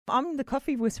I'm the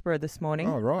coffee whisperer this morning.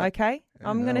 Oh, right. Okay? Yeah,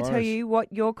 I'm no going to tell worries. you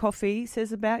what your coffee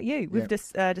says about you. We've Yep.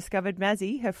 just discovered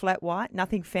Mazzy, her flat white,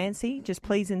 nothing fancy, just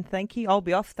please and thank you. I'll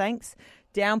be off, thanks.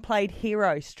 Downplayed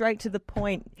hero, straight to the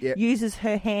point, Yep. uses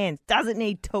her hands, doesn't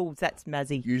need tools. That's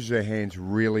Mazzy. Uses her hands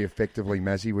really effectively,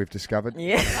 Mazzy, we've discovered.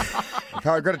 Yeah. Okay,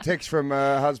 I got a text from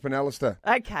husband Alistair.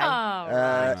 Okay.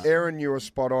 Aaron, you were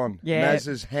spot on. Yeah.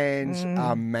 Maz's hands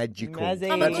are magical.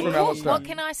 Mazzy. I'm a That's good from cook. Alistair. What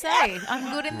can I say?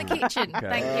 I'm good in the kitchen.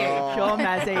 Thank you. Sure,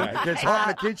 Mazzy. It gets hot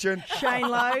in the kitchen. Shane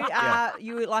Lowe,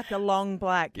 you like a long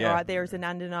black. Yeah. All right, there is an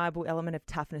undeniable element of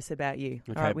toughness about you.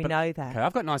 Okay, all right, we but- know that. Okay,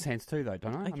 I've got nice hands too, though,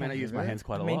 don't I? I mean, I use my hands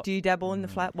quite a I mean, lot. do you dabble in the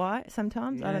flat white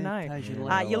sometimes? I don't know.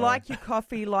 occasionally. You like your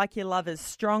coffee like your lovers,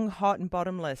 strong, hot, and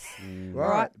bottomless.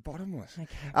 Right, bottomless.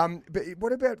 But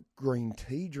what about green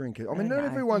tea drinkers? I mean, not know.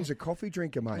 everyone's a coffee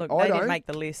drinker, mate. Look, I they don't. didn't make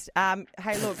the list.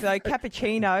 Hey, look, though,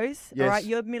 cappuccinos, Yes. all right,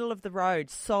 you're middle of the road,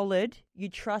 solid. You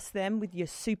trust them with your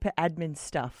super admin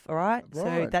stuff, all right? So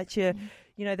Right. that's your,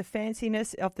 the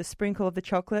fanciness of the sprinkle of the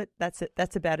chocolate, that's it.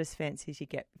 That's about as fancy as you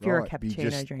get if you're a Right,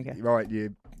 cappuccino drinker. Right, yeah.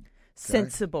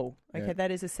 Sensible. Okay, Yeah.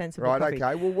 that is a sensible Right, coffee.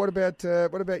 okay. Well, what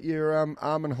about your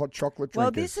almond hot chocolate Well,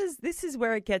 drinkers? this is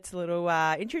where it gets a little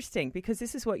interesting because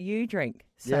this is what you drink,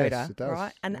 Yes, soda, it does.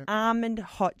 right? An Yep. almond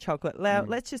hot chocolate. Now,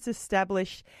 let's just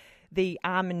establish the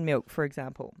almond milk, for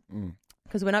example,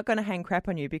 because we're not going to hang crap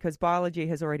on you because biology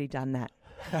has already done that.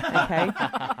 Okay,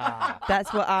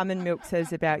 that's what almond milk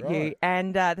says about you, Right.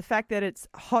 and the fact that it's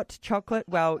hot chocolate.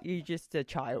 Well, you're just a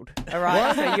child, all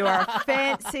right? So you are a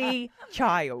fancy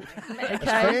child. Okay,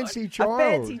 fancy child. A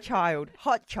fancy child.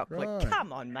 Hot chocolate. Right.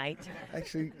 Come on, mate.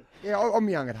 Actually, yeah, I'm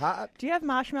young at heart. Do you have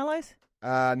marshmallows?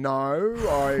 No,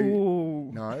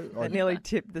 Ooh, no. that nearly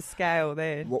tipped the scale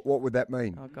there. What would that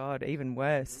mean? Oh God, even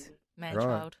worse.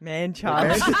 Man-child.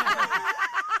 Man-child.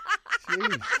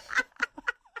 Jeez.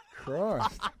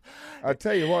 Christ. I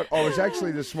tell you what, I was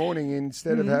actually this morning,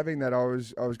 instead of having that, I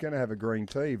was going to have a green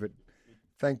tea, but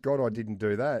thank God I didn't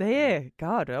do that. There,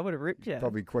 God, I would have ripped you.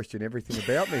 Probably question everything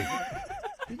about me.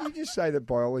 Did you just say that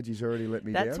biology's already let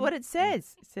me down? That's what it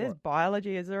says. It says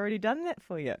biology has already done that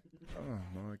for you. Oh,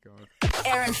 my God.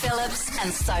 Aaron Phillips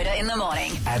and Soda in the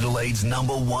morning. Adelaide's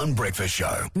 #1 breakfast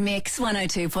show. Mix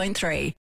 102.3.